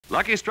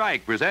Lucky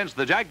Strike presents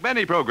the Jack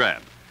Benny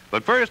program.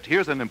 But first,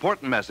 here's an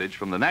important message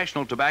from the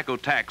National Tobacco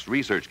Tax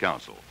Research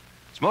Council.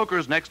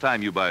 Smokers, next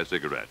time you buy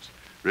cigarettes,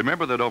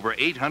 remember that over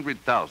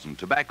 800,000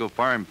 tobacco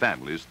farm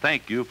families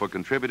thank you for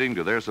contributing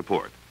to their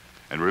support.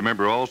 And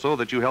remember also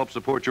that you help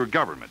support your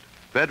government,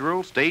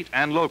 federal, state,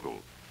 and local.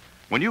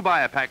 When you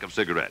buy a pack of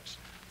cigarettes,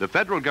 the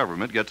federal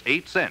government gets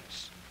 8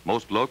 cents.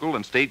 Most local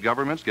and state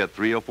governments get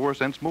 3 or 4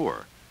 cents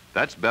more.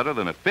 That's better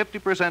than a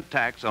 50%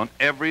 tax on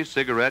every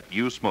cigarette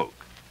you smoke.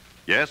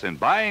 Yes, in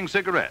buying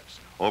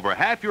cigarettes, over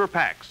half your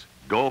packs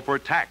go for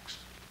tax.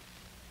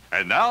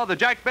 And now the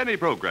Jack Benny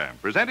program,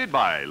 presented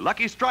by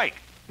Lucky Strike.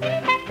 Be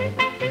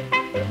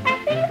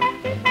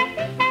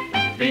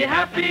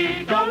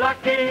happy, go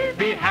lucky,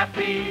 be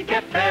happy,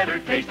 get better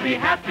taste. Be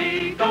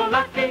happy, go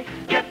lucky,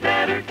 get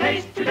better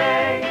taste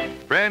today.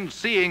 Friends,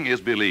 seeing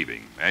is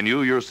believing, and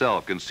you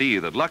yourself can see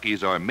that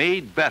Luckies are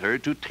made better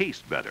to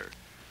taste better.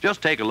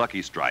 Just take a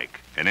Lucky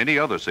Strike and any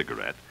other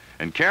cigarette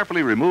and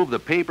carefully remove the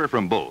paper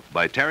from both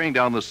by tearing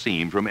down the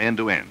seam from end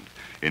to end.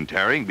 In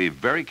tearing, be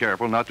very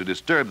careful not to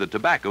disturb the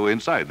tobacco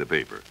inside the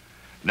paper.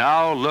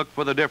 Now look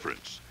for the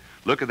difference.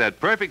 Look at that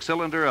perfect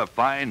cylinder of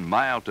fine,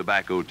 mild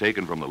tobacco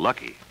taken from the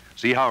Lucky.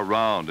 See how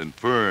round and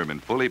firm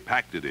and fully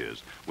packed it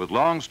is, with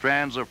long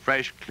strands of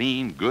fresh,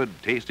 clean,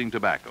 good-tasting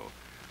tobacco.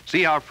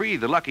 See how free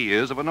the Lucky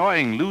is of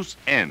annoying loose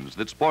ends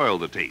that spoil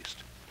the taste.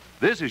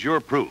 This is your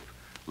proof.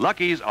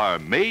 Luckies are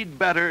made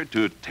better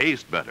to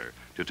taste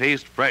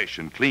fresh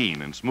and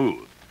clean and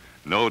smooth.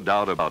 No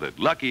doubt about it,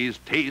 Luckies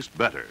taste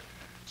better.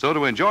 So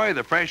to enjoy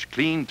the fresh,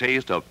 clean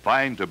taste of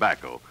fine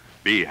tobacco,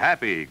 be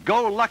happy,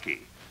 go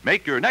Lucky.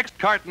 Make your next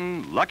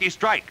carton Lucky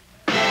Strike.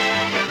 The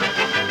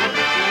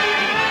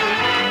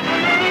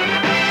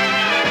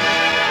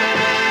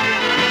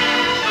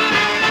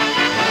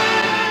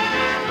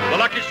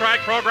Lucky Strike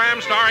program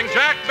starring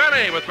Jack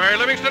Benny with Mary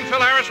Livingston,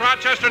 Phil Harris,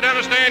 Rochester,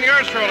 Dennis Day, and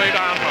yours truly,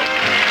 Don Post.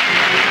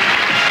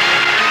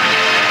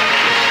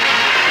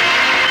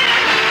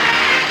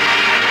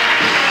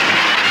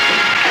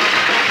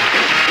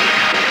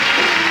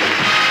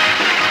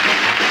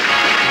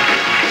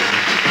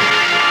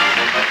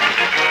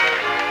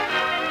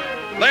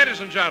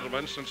 Ladies and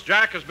gentlemen, since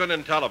Jack has been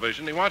in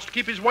television, he wants to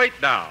keep his weight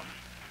down.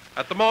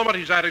 At the moment,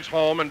 he's at his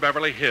home in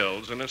Beverly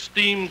Hills in a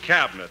steam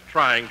cabinet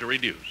trying to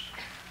reduce.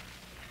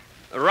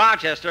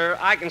 Rochester,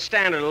 I can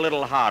stand it a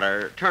little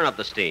hotter. Turn up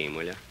the steam,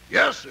 will you?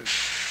 Yes, sir.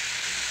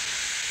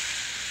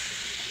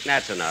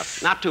 That's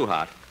enough. Not too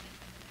hot.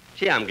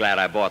 Gee, I'm glad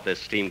I bought this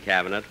steam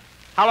cabinet.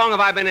 How long have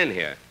I been in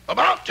here?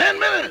 About 10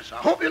 minutes. I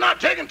hope you're not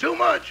taking too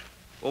much.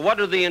 Well, what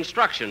do the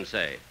instructions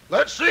say?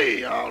 Let's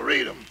see. I'll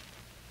read them.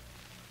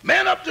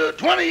 Men up to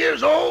 20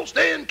 years old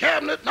stay in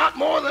cabinet not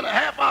more than a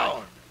half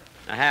hour.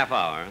 A half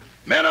hour?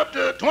 Men up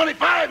to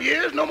 25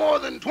 years, no more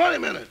than 20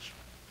 minutes.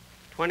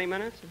 20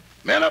 minutes?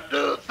 Men up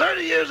to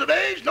 30 years of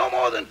age, no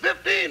more than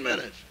 15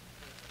 minutes.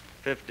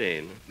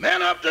 15.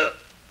 Men up to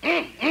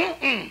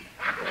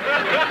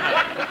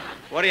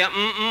What are you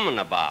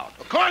mm-mm about?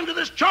 According to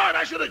this chart,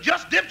 I should have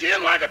just dipped you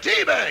in like a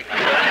tea bag.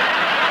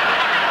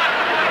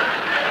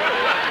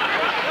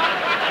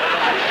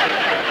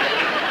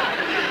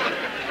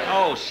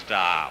 Oh,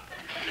 stop.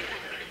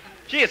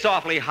 Gee, it's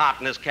awfully hot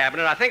in this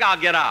cabinet. I think I'll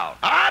get out.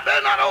 I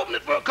better not open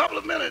it for a couple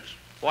of minutes.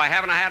 Why,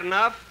 haven't I had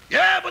enough?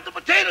 Yeah, but the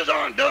potatoes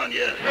aren't done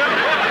yet.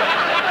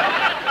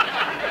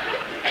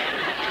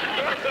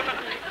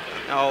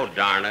 Oh,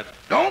 darn it.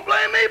 Don't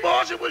blame me,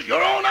 boss. It was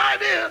your own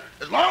idea.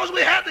 As long as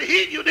we had the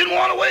heat, you didn't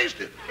want to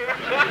waste it.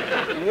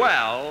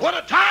 Well... What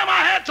a time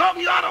I had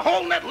talking you out of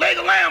holding that leg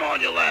of lamb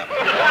on your lap.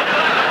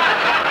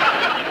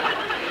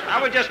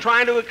 I was just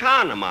trying to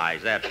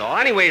economize, that's all.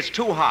 Anyway, it's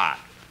too hot.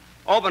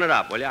 Open it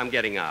up, will you? I'm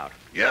getting out.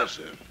 Yes,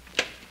 sir.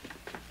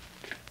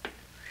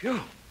 Phew.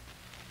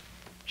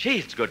 Gee,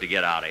 it's good to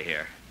get out of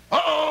here.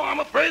 Uh-oh, I'm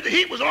afraid the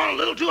heat was on a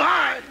little too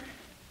high.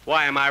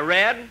 Why, am I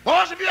red?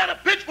 Boss, if you had a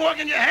pitchfork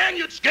in your hand,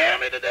 you'd scare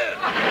me to death.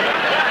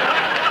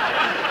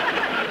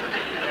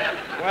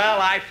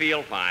 Well, I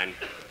feel fine.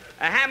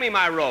 Hand me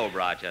my robe,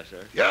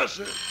 Rochester. Yes,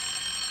 sir.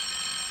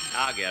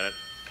 I'll get it.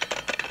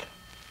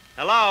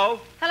 Hello?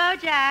 Hello,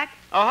 Jack.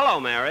 Oh, hello,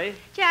 Mary.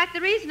 Jack,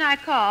 the reason I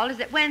called is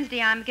that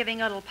Wednesday I'm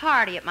giving a little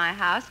party at my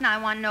house, and I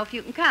want to know if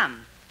you can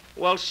come.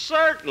 Well,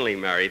 certainly,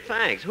 Mary,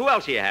 thanks. Who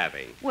else are you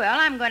having? Well,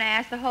 I'm going to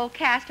ask the whole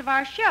cast of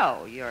our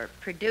show. Your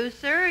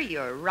producer,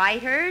 your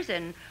writers,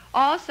 and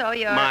also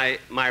your... My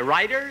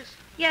writers?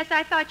 Yes,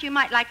 I thought you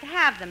might like to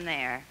have them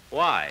there.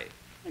 Why?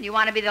 Well, you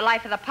want to be the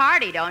life of the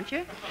party, don't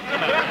you?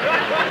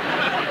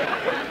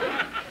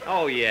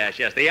 Oh, yes,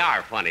 they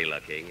are funny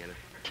looking.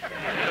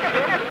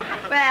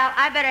 Well,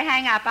 I better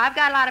hang up. I've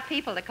got a lot of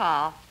people to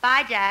call.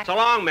 Bye, Jack. So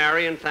long,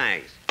 Mary, and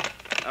thanks.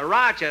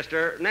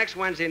 Rochester, next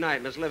Wednesday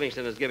night, Miss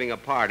Livingston is giving a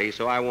party,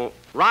 so I won't...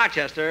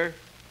 Rochester!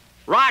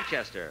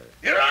 Rochester!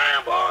 Here I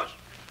am, boss.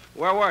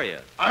 Where were you?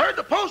 I heard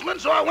the postman,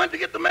 so I went to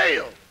get the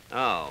mail.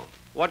 Oh.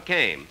 What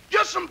came?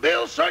 Just some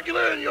bills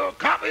circular and your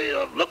copy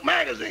of Look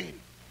magazine.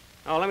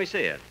 Oh, let me see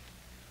it.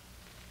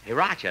 Hey,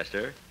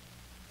 Rochester.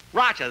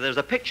 Rochester, there's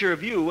a picture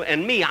of you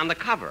and me on the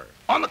cover.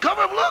 On the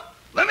cover of Look?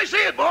 Let me see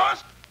it,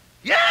 boss.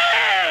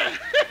 Yeah!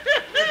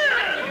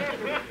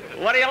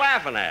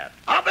 laughing at?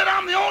 I bet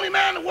I'm the only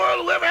man in the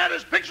world who ever had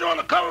his picture on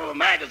the cover of a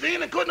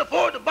magazine and couldn't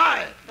afford to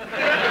buy it.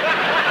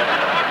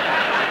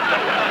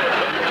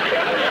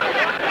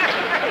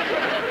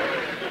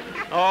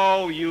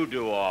 Oh, you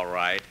do all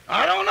right.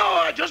 I don't know.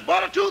 I just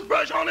bought a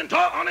toothbrush on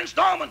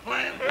installment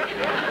plan.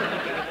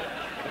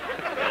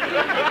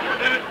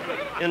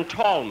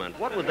 Entallment.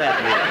 What would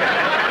that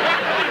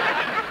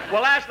mean?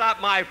 Well, that's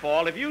not my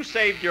fault. If you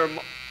saved your...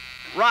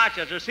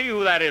 Rochester, see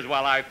who that is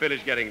while I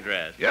finish getting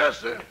dressed. Yes,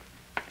 sir.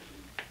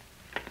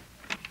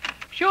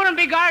 Sure and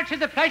begard,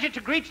 'tis a pleasure to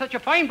greet such a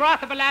fine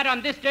broth of a lad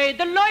on this day,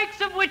 the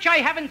likes of which I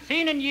haven't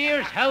seen in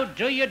years. How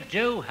do you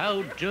do?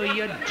 How do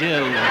you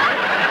do?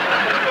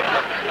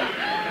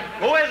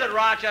 Who is it,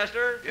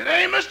 Rochester? It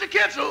ain't Mr.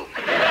 Kitzel.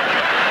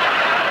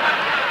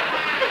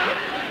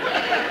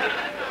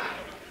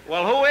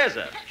 Well, who is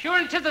it? Sure,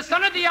 and 'tis the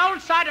son of the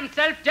old sod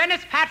himself,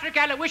 Dennis Patrick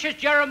Aloysius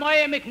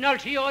Jeremiah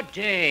McNulty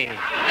O'Day.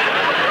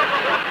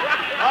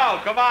 Oh,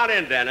 come on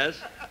in,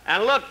 Dennis.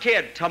 And look,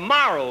 kid,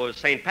 tomorrow is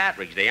St.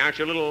 Patrick's Day. Aren't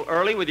you a little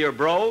early with your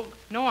brogue?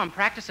 No, I'm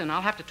practicing.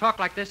 I'll have to talk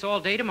like this all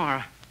day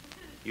tomorrow.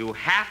 You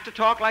have to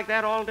talk like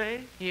that all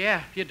day?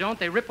 Yeah, if you don't,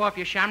 they rip off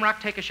your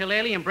shamrock, take a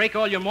shillelagh, and break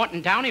all your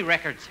Morton Downey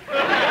records.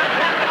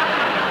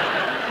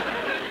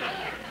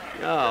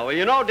 Oh, well,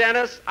 you know,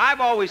 Dennis,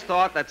 I've always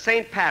thought that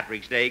St.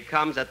 Patrick's Day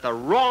comes at the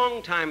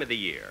wrong time of the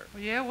year.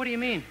 Well, yeah, what do you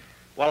mean?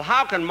 Well,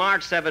 how can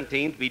March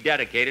 17th be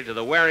dedicated to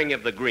the wearing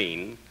of the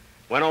green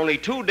when only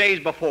 2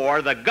 days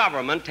before the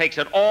government takes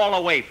it all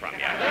away from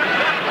you?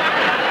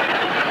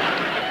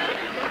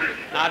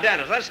 Now,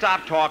 Dennis, let's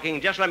stop talking.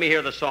 Just let me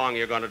hear the song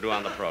you're going to do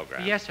on the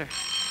program. Yes, sir.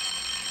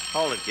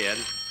 Hold it, kid.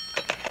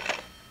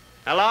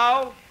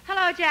 Hello?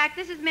 Hello, Jack.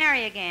 This is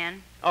Mary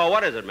again. Oh,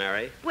 what is it,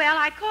 Mary? Well,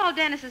 I called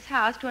Dennis's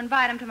house to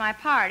invite him to my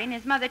party, and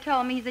his mother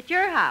told me he's at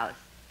your house.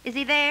 Is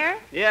he there?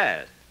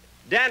 Yes.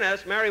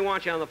 Dennis, Mary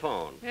wants you on the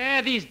phone. Yeah,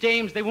 these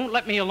dames, they won't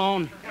let me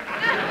alone.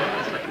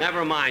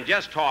 Never mind.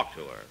 Just talk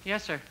to her.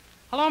 Yes, sir.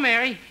 Hello,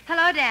 Mary.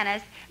 Hello,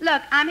 Dennis.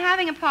 Look, I'm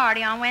having a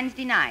party on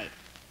Wednesday night.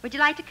 Would you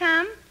like to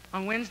come?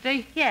 On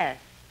Wednesday? Yes.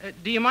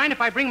 Do you mind if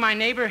I bring my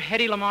neighbor,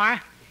 Hetty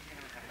Lamar?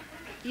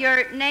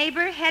 Your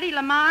neighbor, Hetty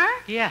Lamar?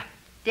 Yeah.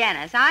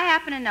 Dennis, I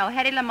happen to know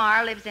Hetty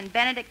Lamar lives in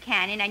Benedict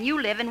Canyon, and you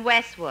live in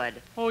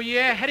Westwood. Oh,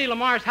 yeah, Hetty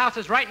Lamar's house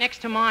is right next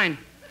to mine.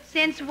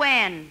 Since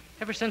when?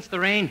 Ever since the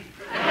rain.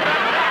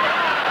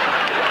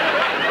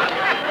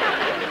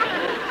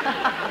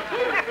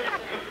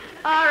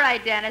 All right,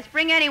 Dennis,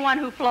 bring anyone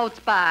who floats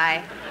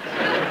by.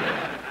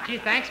 Gee,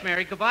 thanks,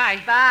 Mary.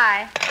 Goodbye.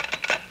 Bye.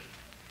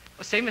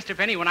 Well, say, Mr.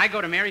 Benny, when I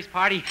go to Mary's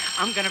party,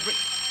 I'm gonna bring...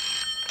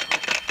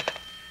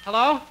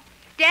 Hello?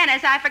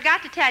 Dennis, I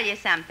forgot to tell you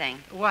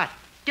something. What?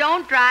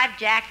 Don't drive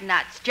Jack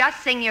nuts.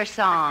 Just sing your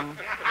song.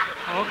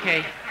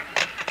 Okay.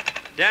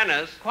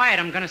 Dennis? Quiet,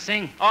 I'm gonna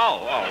sing.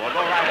 Oh, well, go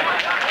right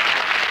ahead.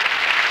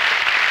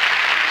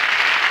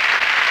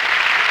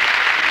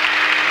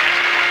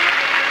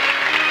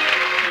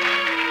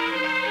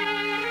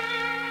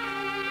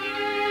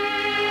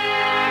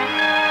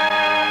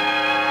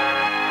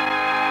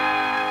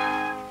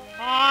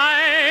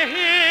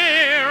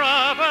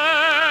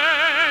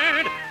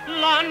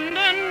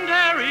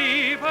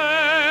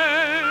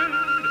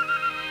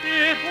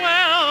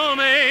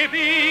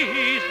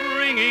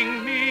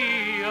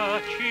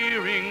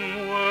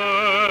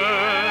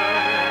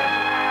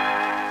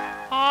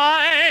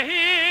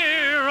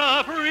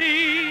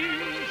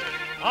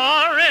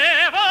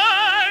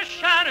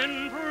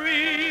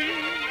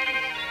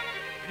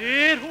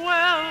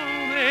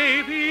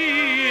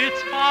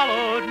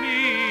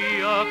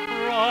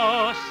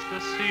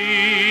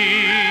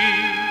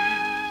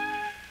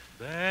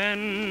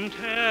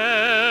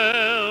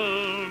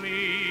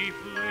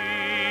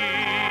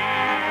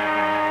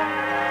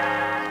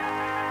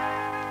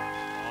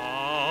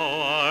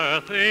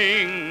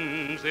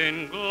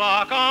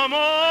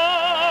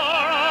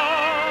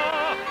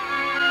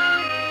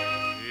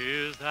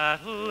 Is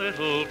that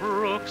little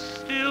brook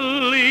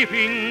still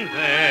leaping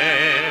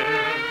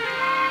there?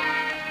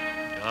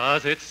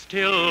 Does it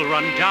still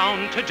run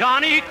down to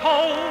Johnny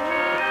Cove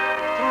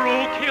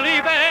through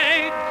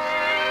Killybegs,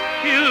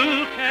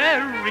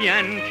 Kilkerry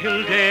and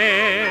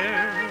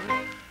Kildare?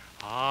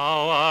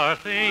 How are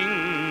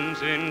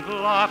things in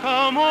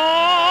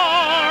Glockamora?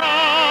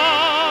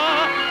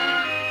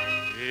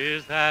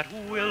 Is that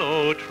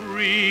willow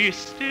tree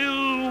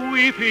still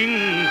weeping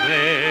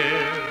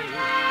there?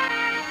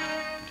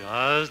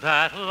 Does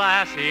that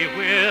lassie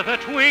with a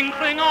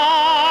twinkling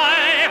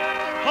eye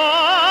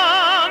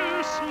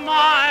come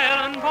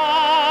smiling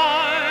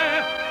by?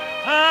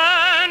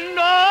 And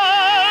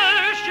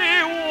does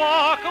she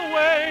walk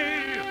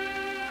away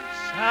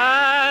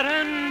sad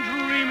and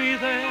dreamy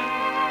there,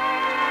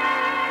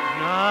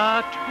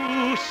 not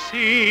to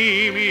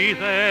see me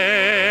there?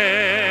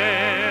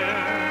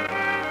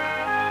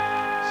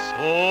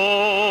 So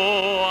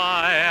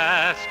I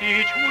ask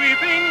each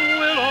weeping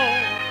willow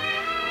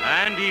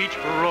and each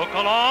brook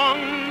along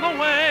the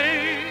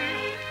way,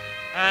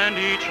 and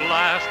each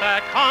lass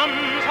that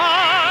comes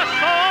a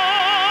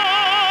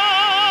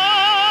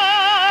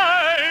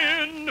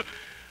sighing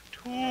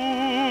to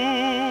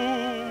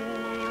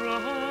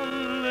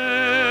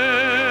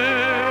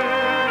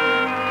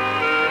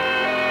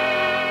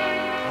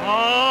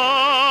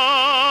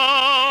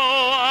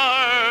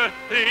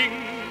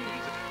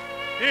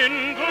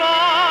in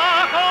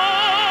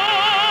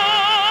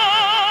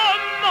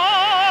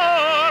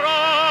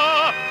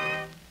Glockamora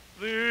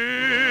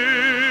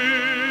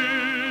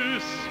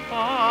this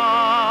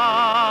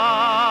fine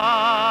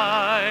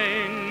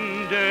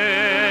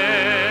day.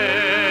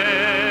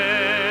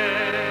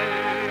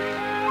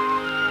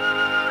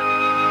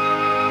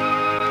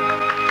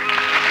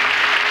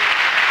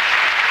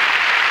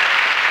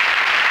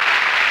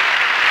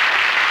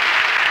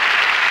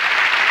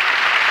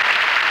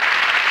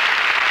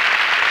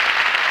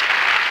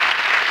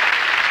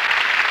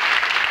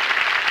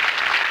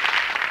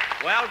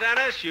 Well,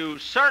 Dennis, you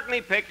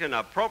certainly picked an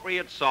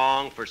appropriate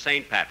song for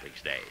St.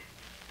 Patrick's Day.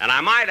 And I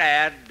might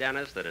add,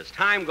 Dennis, that as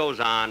time goes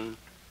on,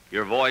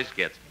 your voice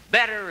gets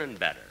better and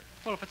better.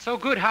 Well, if it's so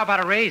good, how about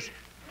a raise?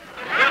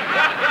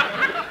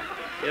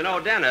 You know,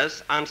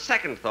 Dennis, on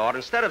second thought,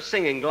 instead of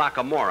singing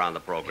Glockamora on the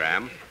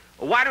program,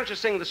 why don't you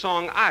sing the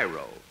song I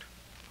wrote?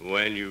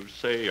 When you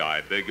say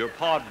I beg your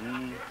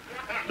pardon,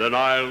 then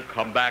I'll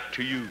come back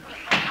to you.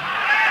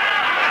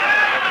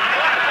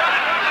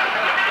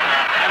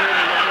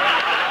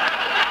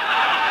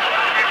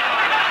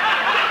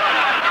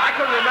 I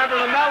couldn't remember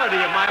the melody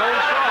of my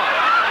own song.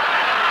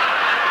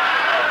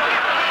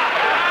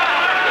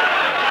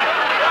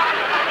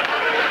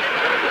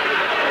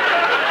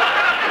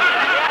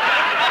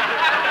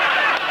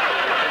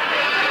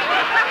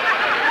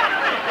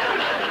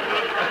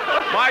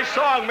 My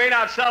song may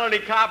not sell any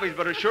copies,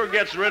 but it sure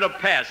gets rid of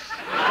pests.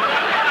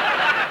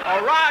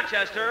 Oh,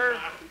 Rochester.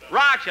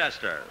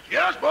 Rochester.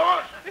 Yes,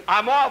 boss?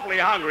 I'm awfully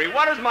hungry.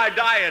 What does my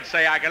diet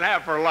say I can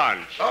have for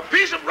lunch? A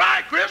piece of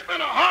rye crisp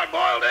and a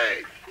hard-boiled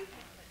egg.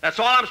 That's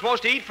all I'm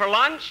supposed to eat for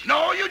lunch?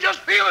 No, you just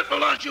feel it for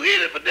lunch. You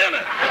eat it for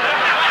dinner.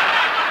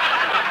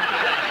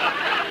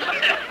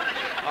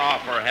 Oh,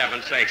 for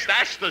heaven's sakes.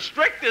 That's the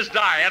strictest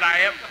diet I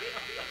have.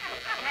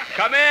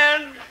 Come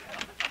in.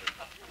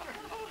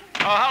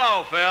 Oh,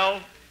 hello, Phil.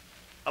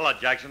 Hello,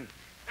 Jackson.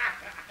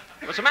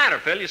 What's the matter,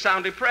 Phil? You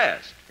sound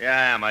depressed. Yeah,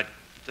 I am. I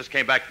just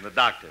came back from the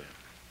doctor.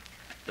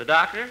 The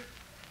doctor?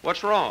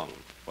 What's wrong?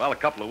 Well, a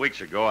couple of weeks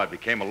ago, I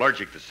became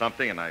allergic to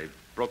something, and I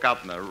broke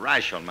out in a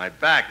rash on my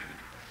back.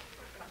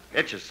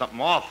 Itches something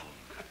awful.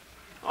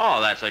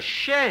 Oh, that's a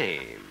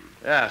shame.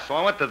 Yeah, so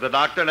I went to the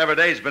doctor, and every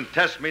day he's been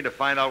testing me to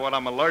find out what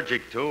I'm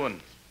allergic to,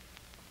 and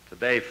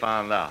today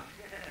found out.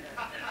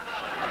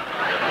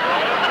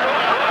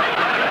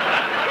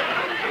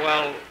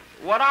 Well,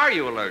 what are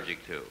you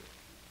allergic to?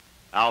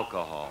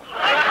 Alcohol.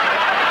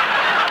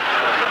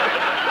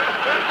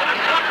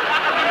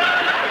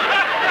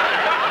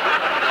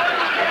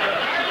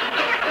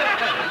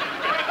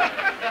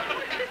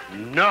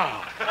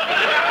 No.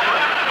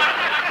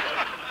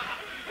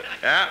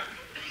 Yeah,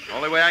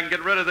 only way I can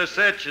get rid of this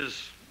itch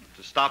is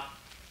to stop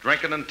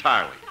drinking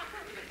entirely.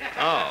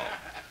 Oh.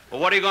 Well,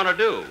 what are you going to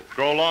do?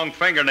 Grow long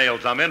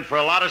fingernails. I'm in for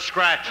a lot of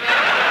scratching.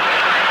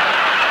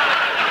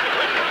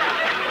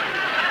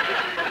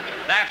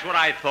 That's what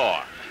I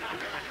thought.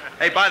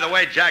 Hey, by the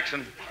way,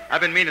 Jackson,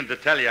 I've been meaning to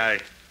tell you, I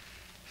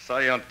saw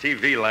you on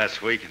TV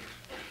last week, and,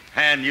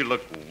 man, you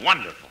look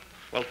wonderful.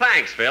 Well,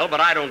 thanks, Phil, but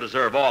I don't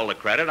deserve all the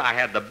credit. I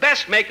had the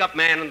best makeup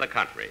man in the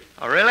country.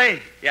 Oh,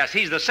 really? Yes,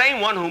 he's the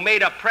same one who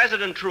made up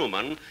President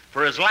Truman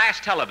for his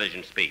last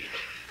television speech.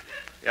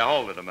 Yeah,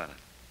 hold it a minute.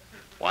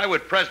 Why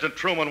would President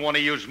Truman want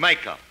to use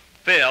makeup?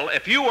 Phil,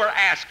 if you were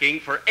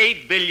asking for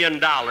 $8 billion,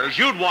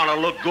 you'd want to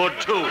look good,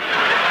 too.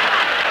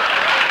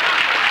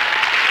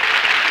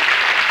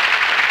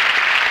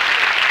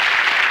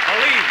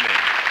 Believe me.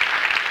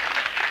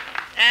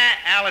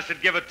 Alice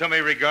would give it to me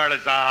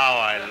regardless of how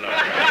I look.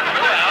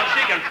 Well,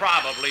 she can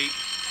probably...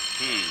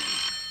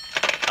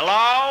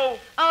 Hello?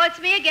 Oh, it's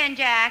me again,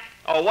 Jack.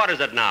 Oh, what is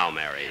it now,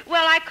 Mary?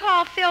 Well, I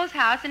called Phil's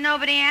house and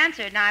nobody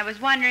answered, and I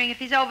was wondering if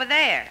he's over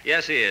there.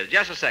 Yes, he is.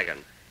 Just a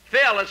second.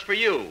 Phil, it's for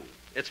you.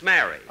 It's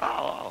Mary.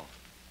 Oh.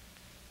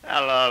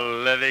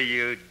 Hello, Livy,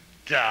 you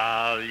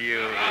doll,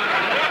 you.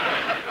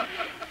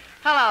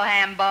 Hello,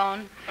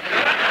 Hambone.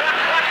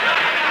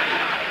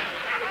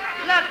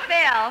 Look,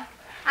 Phil,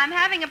 I'm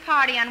having a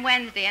party on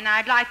Wednesday, and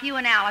I'd like you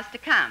and Alice to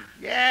come.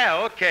 Yeah,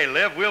 okay,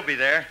 Liv, we'll be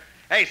there.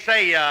 Hey,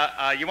 say,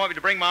 you want me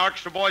to bring my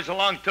orchestra boys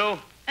along, too?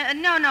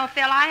 No,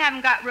 Phil, I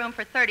haven't got room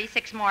for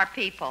 36 more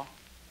people.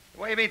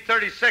 What do you mean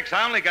 36?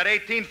 I only got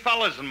 18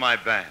 fellas in my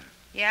band.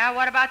 Yeah,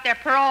 what about their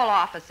parole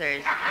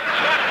officers?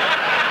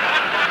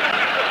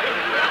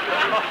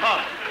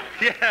 Oh,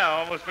 yeah,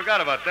 I almost forgot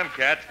about them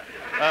cats.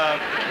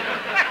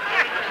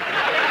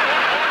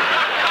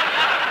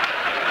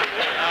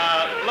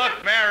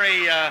 Look,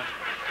 Mary,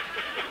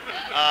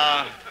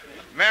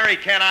 Mary,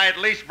 can I at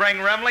least bring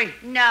Remley?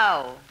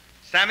 No.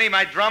 Sammy,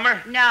 my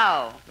drummer?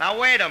 No. Now,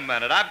 wait a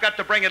minute. I've got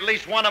to bring at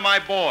least one of my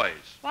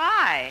boys.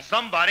 Why?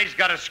 Somebody's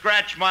got to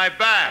scratch my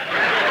back.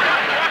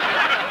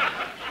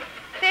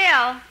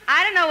 Phil,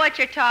 I don't know what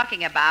you're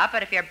talking about,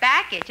 but if your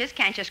back itches,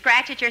 can't you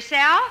scratch it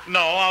yourself? No,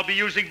 I'll be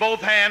using both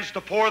hands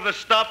to pour the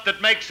stuff that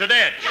makes it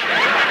itch.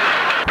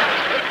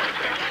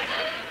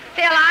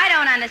 Phil, I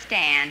don't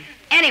understand.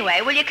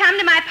 Anyway, will you come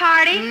to my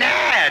party?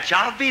 Natch,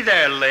 I'll be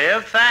there,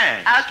 Liv.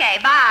 Thanks. Okay,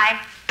 bye.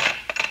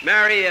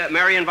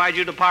 Mary invited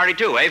you to the party,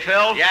 too, eh,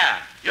 Phil? Yeah.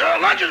 Your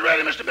lunch is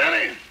ready, Mr.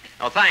 Benny.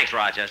 Oh, thanks,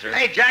 Rochester.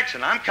 Hey,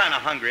 Jackson, I'm kind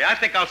of hungry. I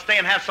think I'll stay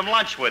and have some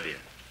lunch with you.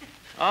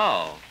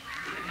 Oh.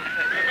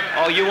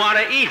 Oh, you want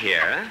to eat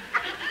here, huh?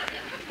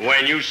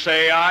 When you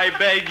say, I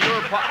beg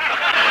your pardon.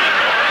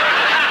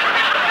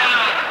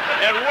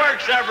 It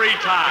works every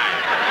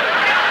time.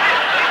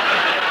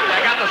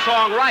 I got the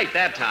song right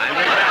that time.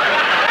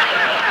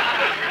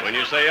 When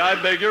you say, I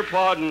beg your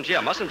pardon. Gee,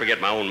 I mustn't forget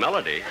my own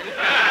melody.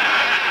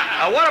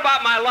 What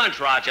about my lunch,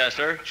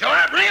 Rochester? Shall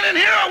I bring it in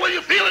here, or will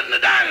you feel it in the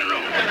dining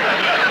room?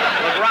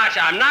 Look,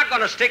 Rochester, I'm not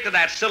going to stick to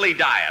that silly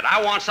diet.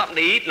 I want something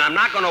to eat, and I'm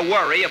not going to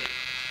worry.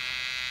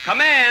 Come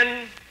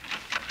in.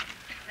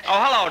 Oh,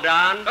 hello,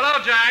 Don.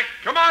 Hello, Jack.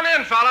 Come on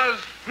in,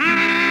 fellas.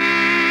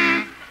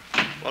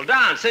 Well,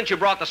 Don, since you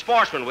brought the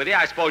sportsman with you,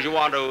 I suppose you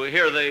want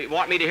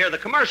me to hear the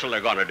commercial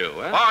they're going to do,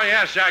 huh? Oh,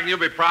 yes, Jack, and you'll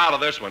be proud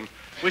of this one.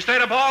 We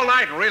stayed up all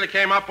night and really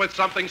came up with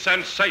something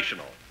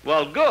sensational.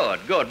 Well, good.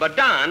 But,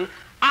 Don,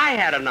 I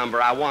had a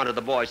number I wanted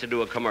the boys to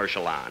do a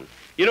commercial on.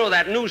 You know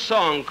that new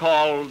song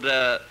called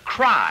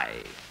Cry?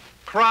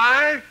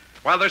 Cry?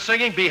 While they're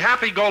singing Be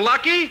Happy, Go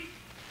Lucky?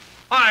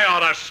 I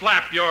ought to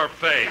slap your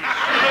face.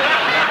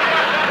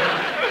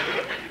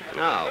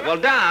 Oh, well,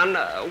 Don,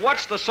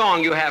 what's the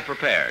song you have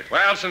prepared?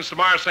 Well, since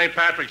tomorrow's St.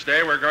 Patrick's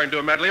Day, we're going to do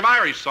a medley of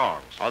Irish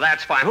songs. Oh,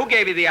 that's fine. Who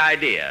gave you the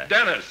idea?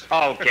 Dennis.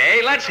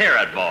 Okay, let's hear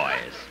it,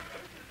 boys.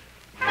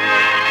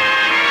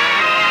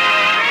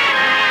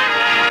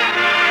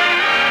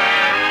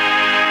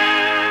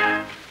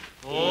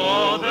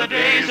 Oh, the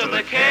days of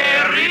the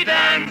carry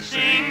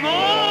dancing,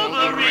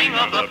 oh, the ring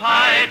of the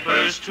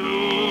piper's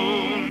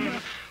tune.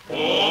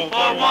 Oh,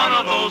 for one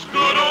of those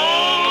good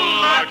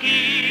old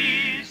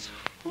luckies,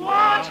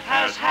 what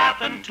has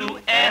happened to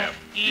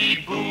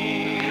F.E. Boone?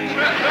 You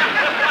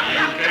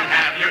can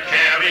have your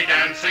carry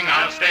dancing,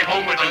 I'll stay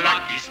home with a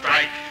lucky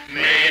strike.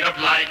 Made of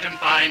light and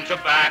fine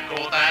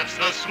tobacco, that's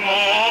the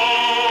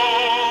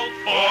smoke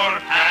for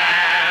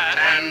Pat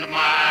and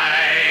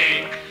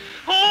Mike.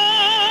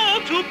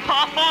 Oh, to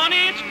puff on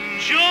it,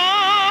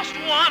 just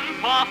one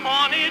puff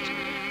on it,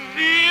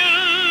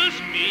 fills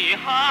me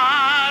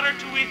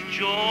heart with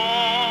joy.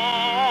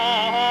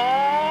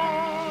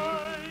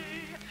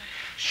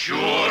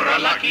 Sure, a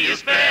lucky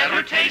is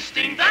better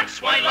tasting,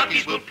 that's why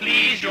luckies will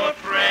please your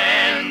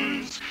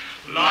friends.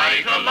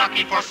 Like a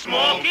lucky for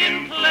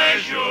smoking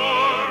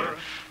pleasure,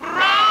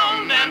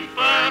 round and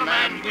firm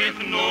and with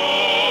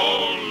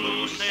no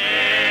loose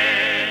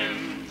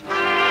ends.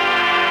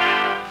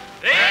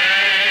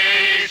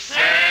 They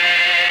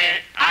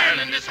say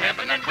Ireland is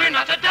heaven and we're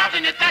not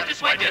a-doubting it. That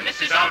is why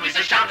Dennis is always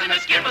a-shouting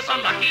us. Give us a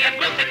lucky and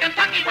we'll to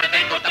Kentucky where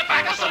they go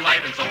tobacco so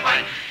light and so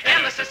fine.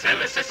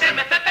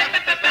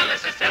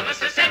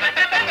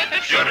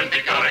 Sure and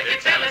they got it,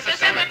 it's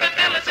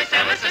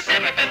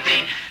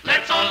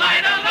let's all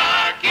light a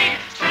lucky.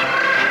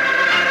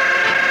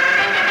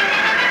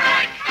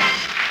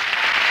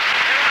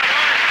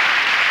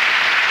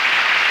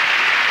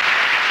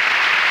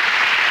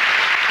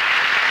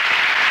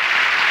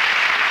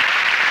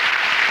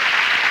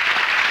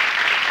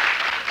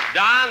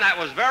 Don, that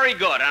was very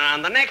good. And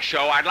on the next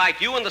show, I'd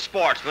like you and the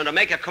sportsman to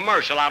make a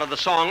commercial out of the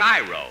song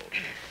I wrote.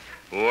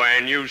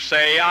 When you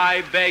say,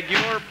 I beg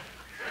your...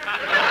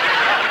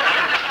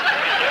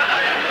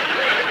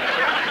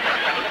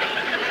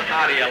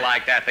 How do you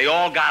like that? They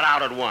all got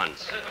out at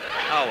once.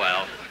 Oh,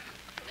 well.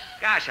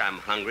 Gosh, I'm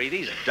hungry.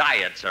 These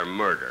diets are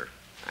murder.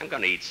 I'm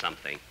going to eat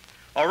something.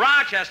 Oh,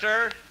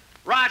 Rochester,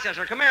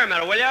 come here a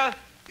minute, will you?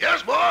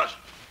 Yes, boss.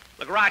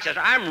 Look,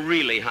 Rochester, I'm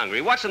really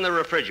hungry. What's in the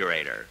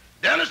refrigerator?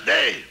 Dennis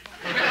Dave.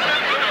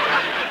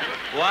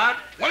 What?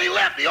 When he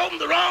left, he opened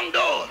the wrong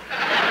door.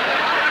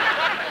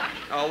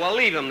 Oh, well,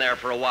 leave him there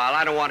for a while.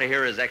 I don't want to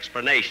hear his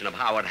explanation of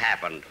how it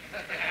happened.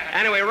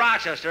 Anyway,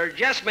 Rochester,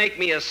 just make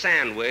me a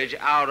sandwich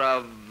out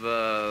of,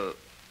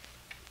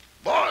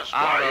 Boss,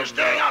 why are you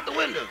staring out the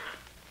window?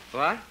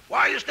 What? Why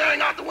are you staring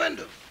out the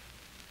window?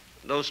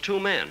 Those two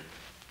men.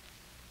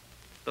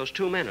 Those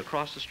two men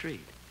across the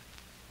street.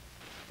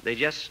 They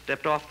just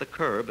stepped off the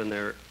curb and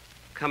they're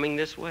coming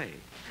this way.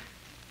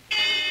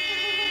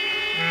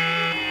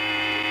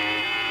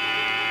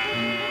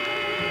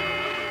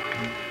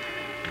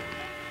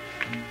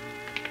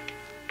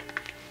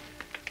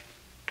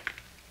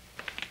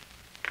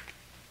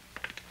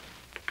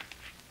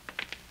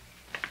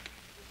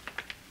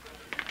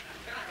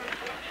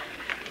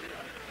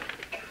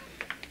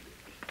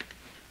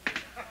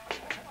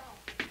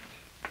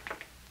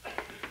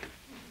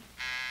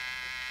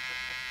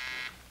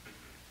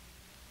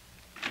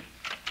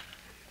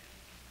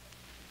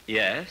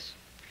 Yes?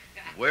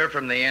 We're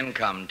from the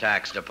Income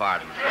Tax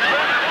Department.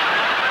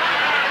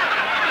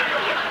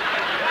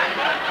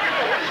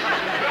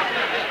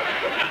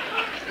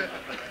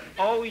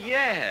 Oh,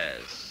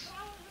 yes.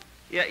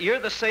 Yeah, you're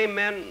the same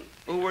men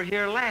who were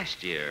here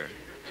last year.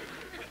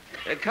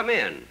 Come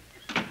in.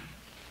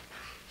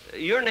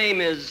 Your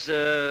name is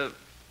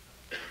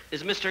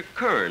Mr.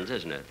 Kearns,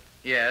 isn't it?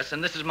 Yes,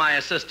 and this is my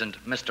assistant,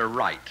 Mr.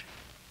 Wright.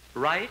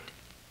 Right?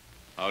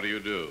 How do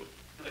you do?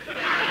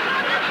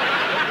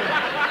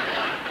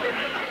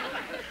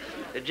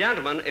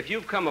 Gentlemen, if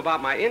you've come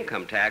about my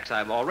income tax,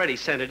 I've already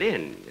sent it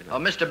in. Oh,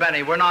 Mr.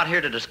 Benny, we're not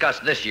here to discuss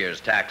this year's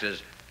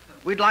taxes.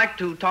 We'd like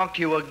to talk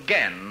to you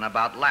again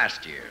about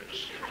last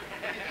year's.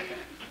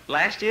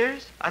 Last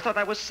year's? I thought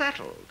that was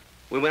settled.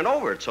 We went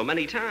over it so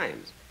many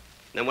times.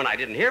 Then when I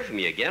didn't hear from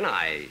you again,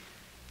 I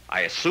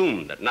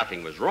assumed that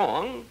nothing was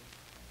wrong.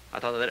 I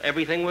thought that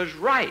everything was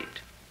right.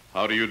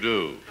 How do you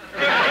do?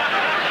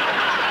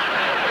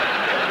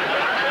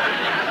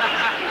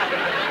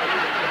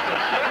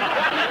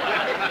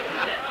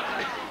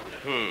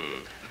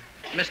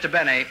 Mr.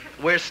 Benny,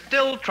 we're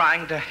still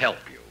trying to help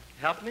you.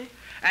 Help me?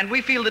 And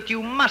we feel that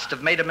you must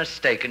have made a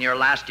mistake in your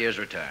last year's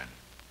return.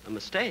 A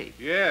mistake?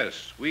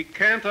 Yes, we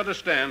can't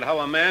understand how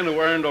a man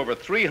who earned over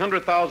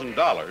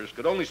 $300,000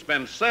 could only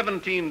spend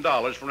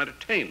 $17 for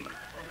entertainment.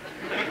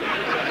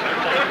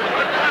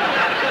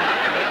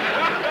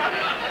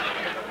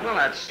 Well,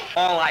 that's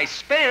all I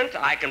spent.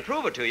 I can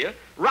prove it to you.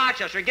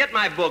 Rochester, get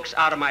my books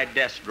out of my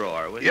desk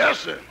drawer, will you? Yes,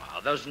 sir.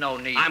 Well, there's no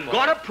need I'm for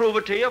going to prove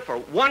it to you for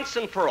once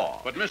and for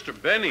all. But, Mr.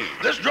 Benny,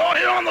 This drawer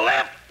here on the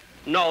left?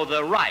 No,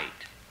 the right.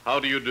 how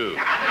do you do?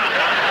 Now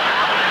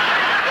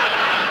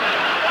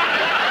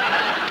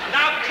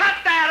cut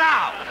that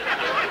out!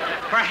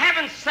 For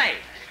heaven's sake!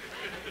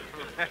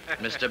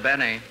 Mr.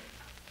 Benny,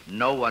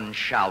 no one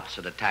shouts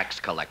at a tax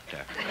collector.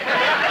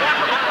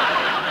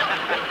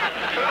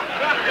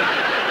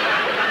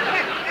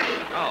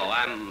 Oh,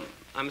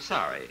 I'm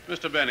sorry.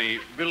 Mr. Benny,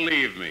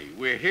 believe me,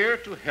 we're here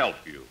to help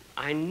you.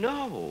 I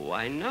know.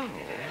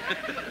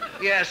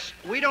 Yes,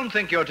 we don't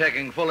think you're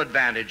taking full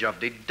advantage of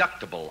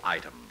deductible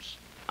items.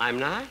 I'm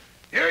not?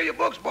 Here are your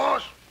books,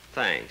 boss.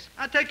 Thanks.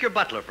 Now, take your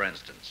butler, for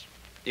instance.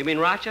 You mean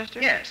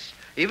Rochester? Yes.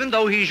 Even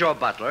though he's your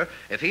butler,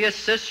 if he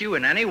assists you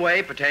in any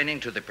way pertaining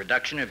to the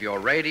production of your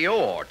radio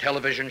or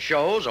television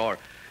shows or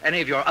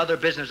any of your other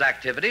business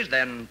activities,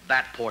 then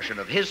that portion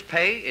of his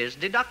pay is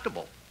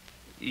deductible.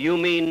 You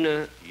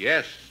mean,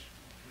 Yes.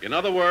 In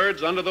other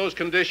words, under those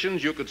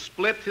conditions, you could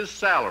split his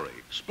salary.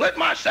 Split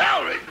my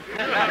salary.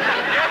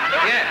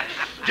 Yes.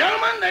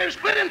 Gentlemen, they've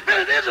split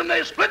infinitism,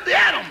 they've split the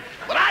atom.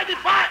 But I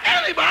defy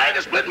anybody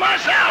to split my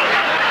salary.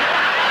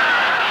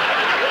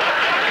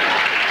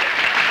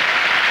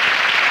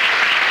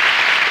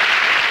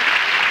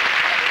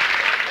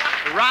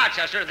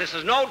 Rochester, this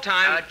is no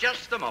time.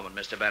 Just a moment,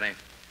 Mr. Benny.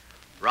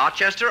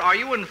 Rochester, are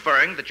you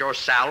inferring that your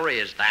salary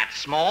is that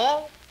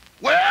small?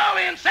 Well,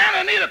 in Santa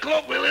Anita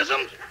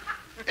colloquialisms,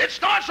 it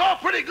starts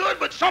off pretty good,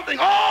 but something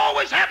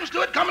always happens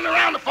to it coming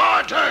around the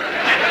far turn.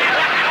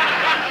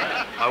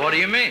 What do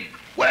you mean?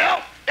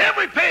 Well,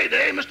 every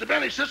payday, Mr.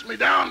 Benny sits me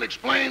down and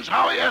explains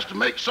how he has to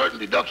make certain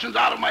deductions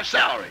out of my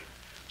salary.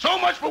 So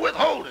much for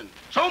withholding,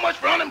 so much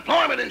for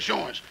unemployment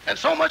insurance, and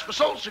so much for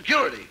Social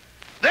Security.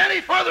 Then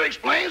he further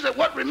explains that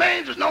what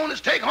remains is known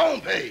as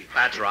take-home pay.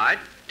 That's right.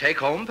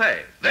 Take-home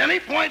pay. Then he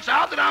points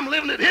out that I'm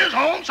living at his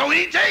home, so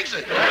he takes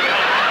it.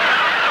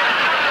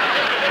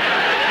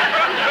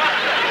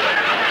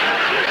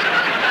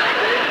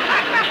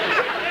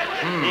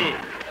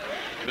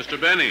 Mr.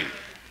 Benny,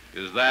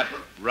 is that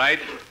right?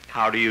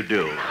 How do you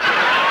do?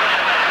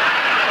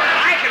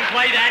 I can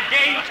play that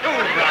game too,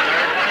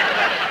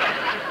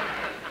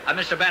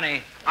 brother. Mr.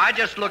 Benny, I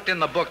just looked in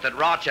the book that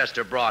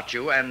Rochester brought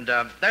you, and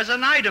there's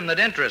an item that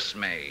interests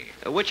me.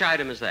 Which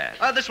item is that?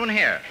 This one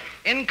here.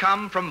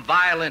 Income from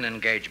violin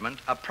engagement,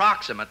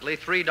 approximately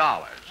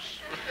 $3.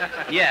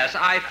 Yes,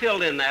 I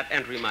filled in that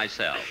entry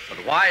myself. But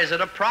why is it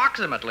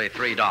approximately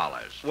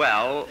 $3?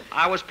 Well,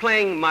 I was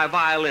playing my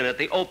violin at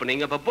the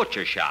opening of a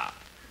butcher shop,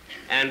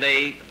 and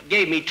they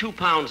gave me 2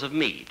 pounds of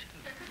meat.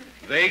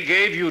 They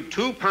gave you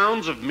 2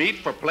 pounds of meat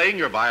for playing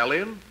your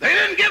violin? They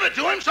didn't give it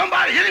to him.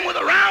 Somebody hit him with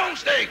a round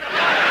steak.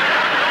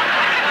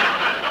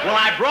 Well,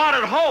 I brought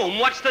it home.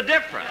 What's the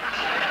difference?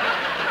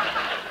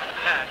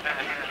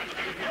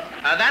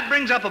 That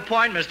brings up a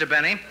point, Mr.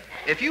 Benny.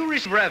 If you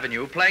receive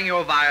revenue playing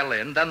your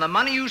violin, then the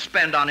money you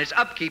spend on its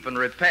upkeep and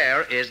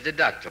repair is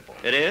deductible.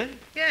 It is?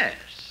 Yes.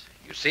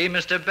 You see,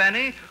 Mr.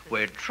 Benny,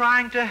 we're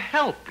trying to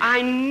help you.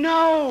 I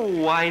know.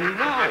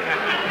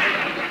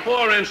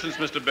 For instance,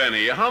 Mr.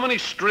 Benny, how many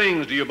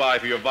strings do you buy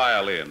for your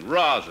violin?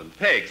 Rosin,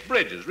 pegs,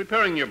 bridges,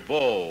 repairing your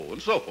bow,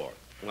 and so forth.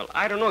 Well,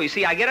 I don't know. You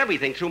see, I get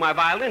everything through my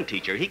violin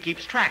teacher. He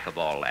keeps track of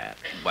all that.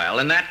 Well,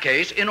 in that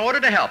case, in order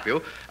to help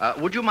you,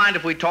 would you mind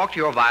if we talk to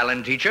your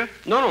violin teacher?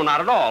 No,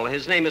 not at all.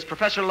 His name is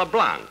Professor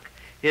LeBlanc.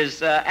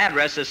 His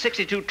address is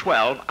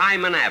 6212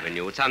 Iman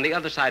Avenue. It's on the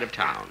other side of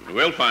town.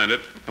 We'll find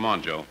it. Come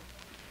on, Joe.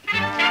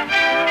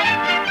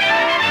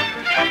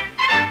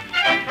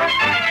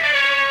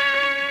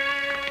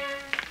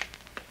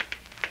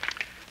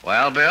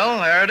 Well, Bill,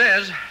 there it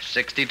is.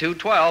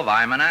 6212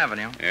 Iman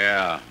Avenue.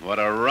 Yeah, what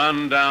a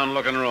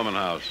run-down-looking rooming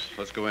house.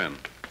 Let's go in.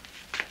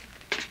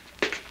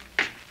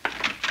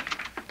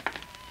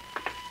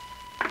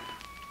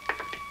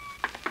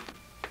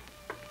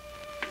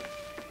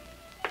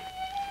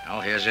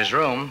 Well, here's his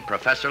room.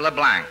 Professor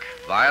LeBlanc,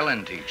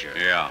 violin teacher.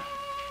 Yeah.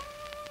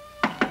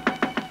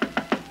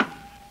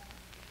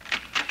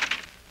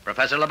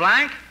 Professor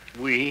LeBlanc?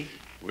 Oui.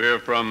 We're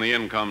from the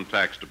Income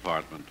Tax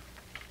Department.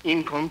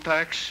 Income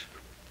tax?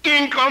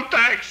 Income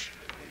tax.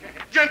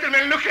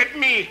 Gentlemen, look at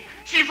me.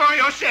 See for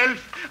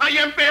yourself. I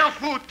am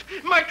barefoot.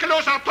 My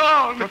clothes are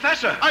torn.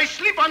 Professor. I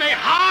sleep on a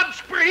hard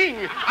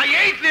spring. I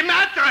ate the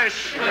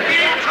mattress.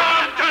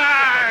 Income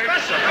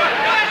tax.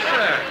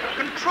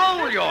 Professor,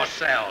 control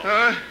yourself.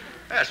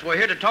 Yes, we're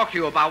here to talk to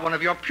you about one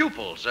of your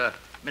pupils,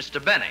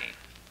 Mr. Benny.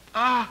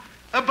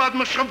 About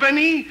Monsieur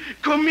Benny?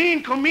 Come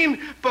in, come in.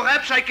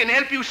 Perhaps I can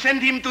help you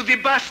send him to the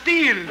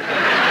Bastille.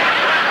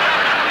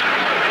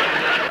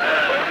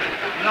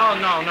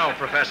 No,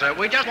 Professor.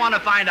 We just want to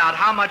find out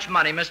how much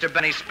money Mr.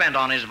 Benny spent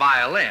on his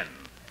violin.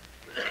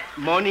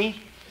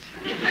 Money?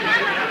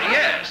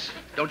 Yes.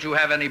 Don't you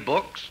have any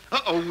books?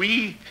 Oh,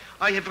 oui.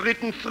 I have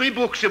written 3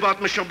 books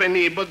about Monsieur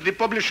Benny, but the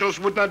publishers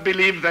would not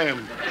believe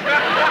them.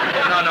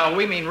 No,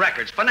 we mean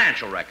records,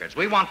 financial records.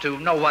 We want to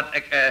know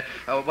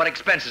what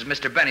expenses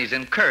Mr. Benny's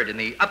incurred in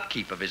the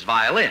upkeep of his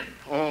violin.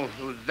 Oh,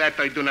 that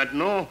I do not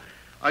know.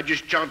 I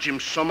just charge him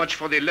so much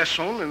for the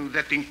lesson, and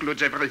that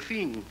includes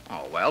everything.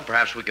 Oh, well,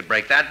 perhaps we could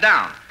break that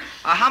down.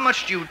 How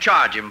much do you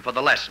charge him for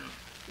the lesson?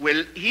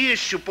 Well, he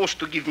is supposed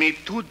to give me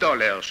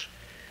 $2,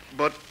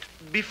 but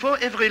before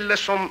every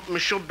lesson,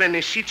 Monsieur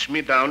Benny sits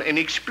me down and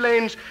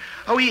explains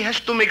how he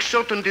has to make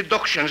certain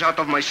deductions out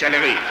of my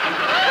salary.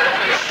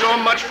 So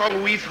much for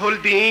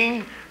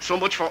withholding, so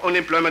much for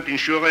unemployment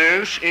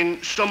insurance,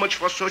 and so much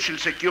for Social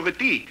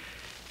Security.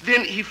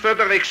 Then he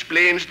further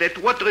explains that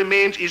what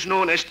remains is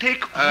known as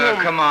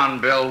take-home. Come on,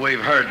 Bill.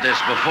 We've heard this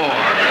before.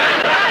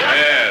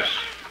 Yes.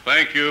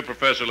 Thank you,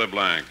 Professor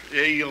LeBlanc.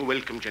 You're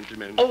welcome,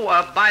 gentlemen. Oh,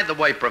 by the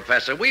way,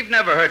 Professor, we've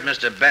never heard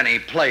Mr. Benny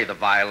play the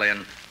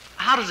violin.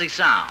 How does he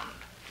sound?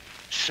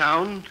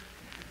 Sound?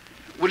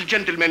 Well,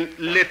 gentlemen,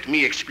 let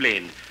me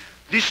explain.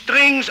 The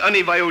strings on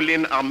a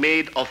violin are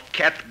made of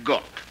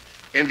catgut,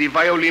 and the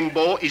violin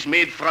bow is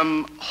made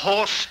from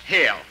horse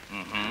hair.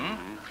 Mm-hmm.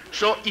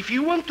 So if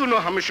you want to know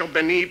how Monsieur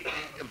Benny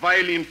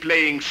violin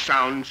playing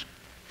sounds,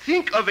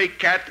 think of a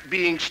cat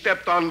being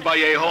stepped on by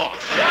a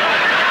horse.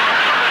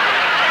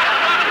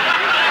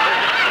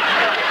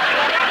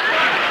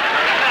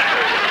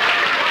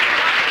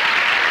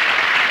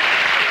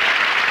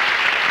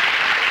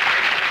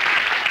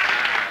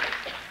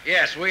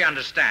 Yes, we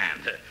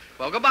understand.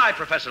 Well, goodbye,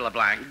 Professor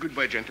LeBlanc.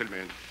 Goodbye,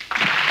 gentlemen.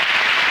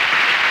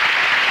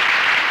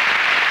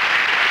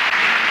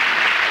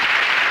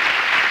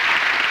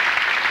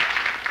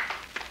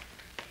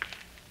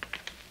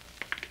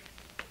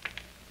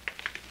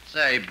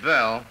 Say,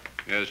 Bill,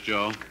 Yes,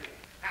 Joe?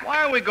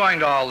 why are we going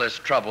to all this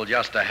trouble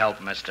just to help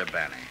Mr.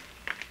 Benny?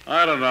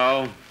 I don't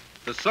know.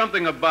 There's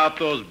something about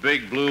those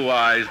big blue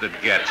eyes that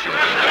gets you.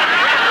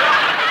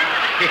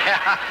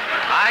 Yeah,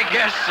 I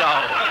guess so.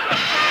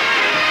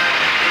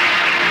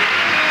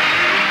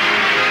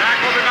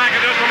 Jack, we'll be back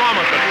in just a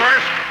moment, but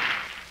first...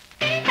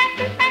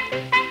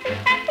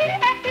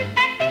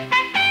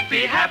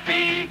 Be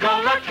happy,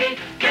 go lucky,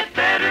 get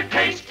better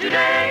taste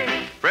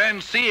today.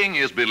 Friends, seeing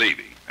is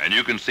believing, and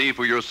you can see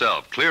for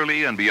yourself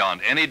clearly and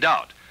beyond any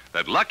doubt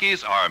that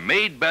Lucky's are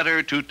made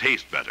better to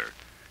taste better.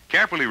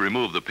 Carefully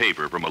remove the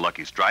paper from a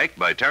Lucky Strike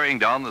by tearing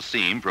down the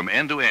seam from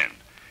end to end.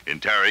 In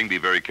tearing, be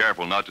very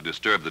careful not to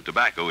disturb the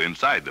tobacco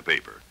inside the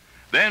paper.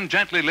 Then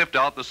gently lift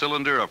out the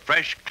cylinder of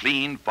fresh,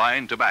 clean,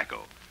 fine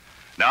tobacco.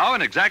 Now,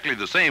 in exactly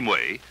the same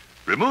way,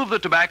 remove the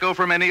tobacco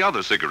from any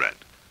other cigarette.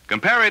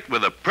 Compare it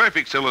with a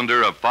perfect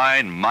cylinder of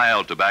fine,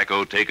 mild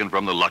tobacco taken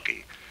from the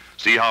Lucky.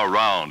 See how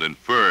round and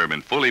firm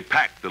and fully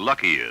packed the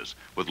Lucky is,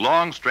 with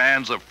long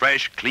strands of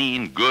fresh,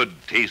 clean,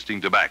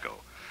 good-tasting tobacco.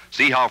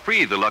 See how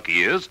free the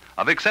Lucky is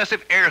of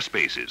excessive air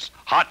spaces,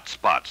 hot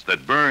spots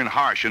that burn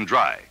harsh and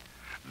dry.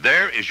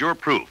 There is your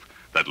proof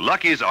that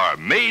Lucky's are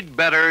made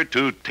better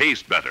to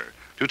taste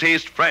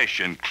fresh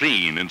and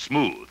clean and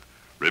smooth.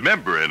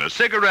 Remember, in a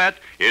cigarette,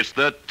 it's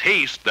the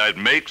taste that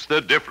makes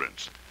the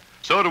difference.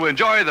 So to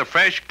enjoy the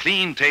fresh,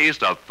 clean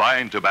taste of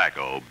fine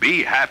tobacco,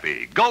 be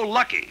happy, go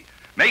Lucky.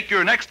 Make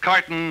your next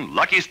carton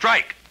Lucky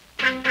Strike.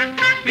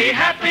 Be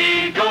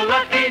happy, go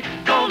Lucky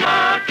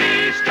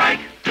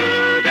Strike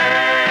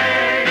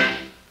today.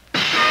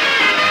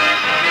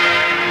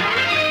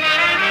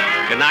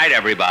 Good night,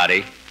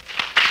 everybody. The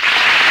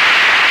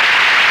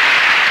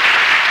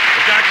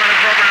Jack Benny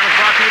program is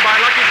brought to you by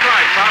Lucky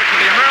Strike, products of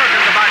the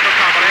American Tobacco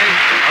Company,